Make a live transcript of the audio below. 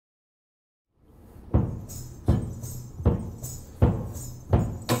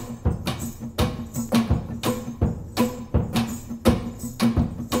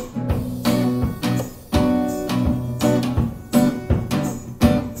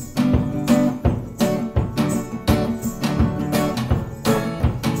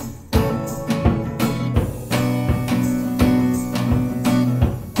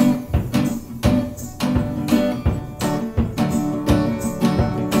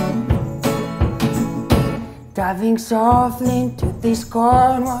Driving softly into this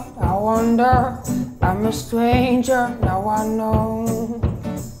corner, I wonder, I'm a stranger, now I know.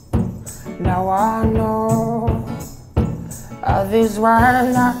 Now I know how this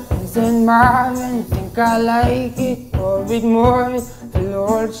world isn't mine. Think I like it, or it more. Feel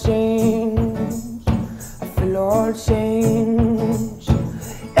all change, I feel all change.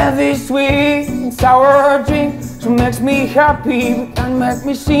 Every sweet and sour drink so makes me happy, but can make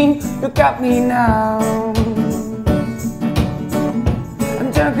me sing. Look at me now,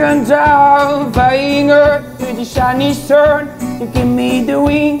 I'm drunken down, flying earth to the shiny sun. You give me the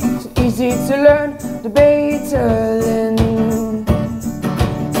wings, so easy to learn, the battling.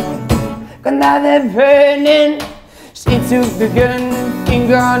 Got nothing burning, she took the gun,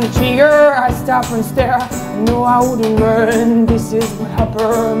 finger on the trigger. I stop and stare, I know I wouldn't run. This is what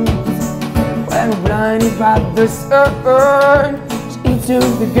happens when I'm blinded by the sun. She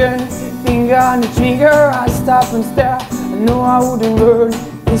took the gun, finger on the trigger. I stop and stare, I know I wouldn't run.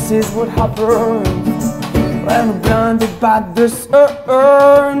 This is what happens when I'm blinded by the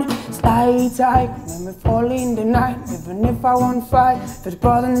sun. Slight eye, when we fall in the night. Even if I won't fight, for the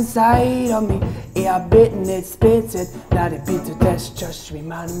bottom inside of me. Yeah, I bitten it, spit it. Not a bitter test, just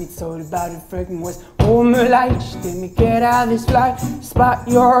reminded me it's all about the freaking West. Home light, she did me get out of this flight. Spot,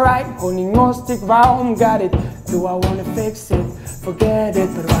 you're right, holding on, stick round, got it. Do I wanna fix it? Forget it,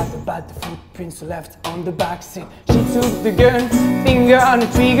 but what about the footprints left on the back seat? She took the gun, finger on the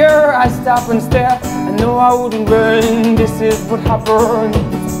trigger. I stop and stare, I know I wouldn't run. This is what happened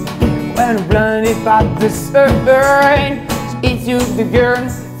when I'm blinded by the sun. She took the gun,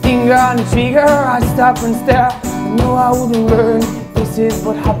 finger on the trigger. I stop and stare, I know I wouldn't run. This is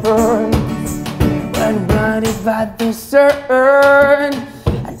what happened when I'm blinded by the sun.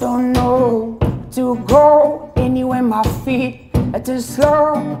 I don't know to go anywhere my feet are too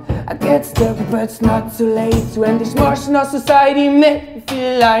slow. I get stuck, but it's not too late to end this motion of society. Make me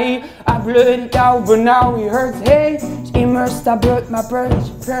feel like I blurred it out, but now it hurts. Hey, she must have broke my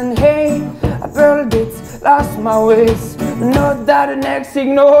bridge. Turn, hey, I burned it, lost my ways. Not that the next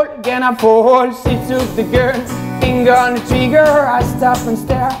signal again I fall. She took the gun, finger on the trigger. I stop and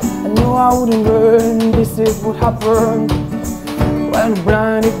stare, I know I wouldn't run. This is what happened when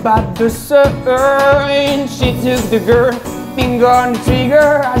blinded by the sun. She took the gun, finger on the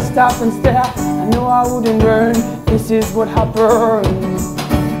trigger. I stop and stare, I know I wouldn't run. This is what happened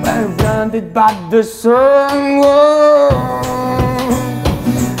when blinded by the sun. Whoa.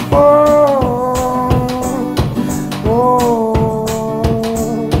 Whoa.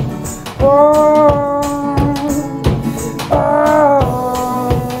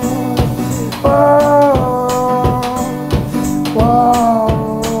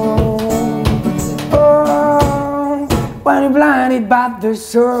 When you're blinded by the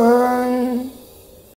sun.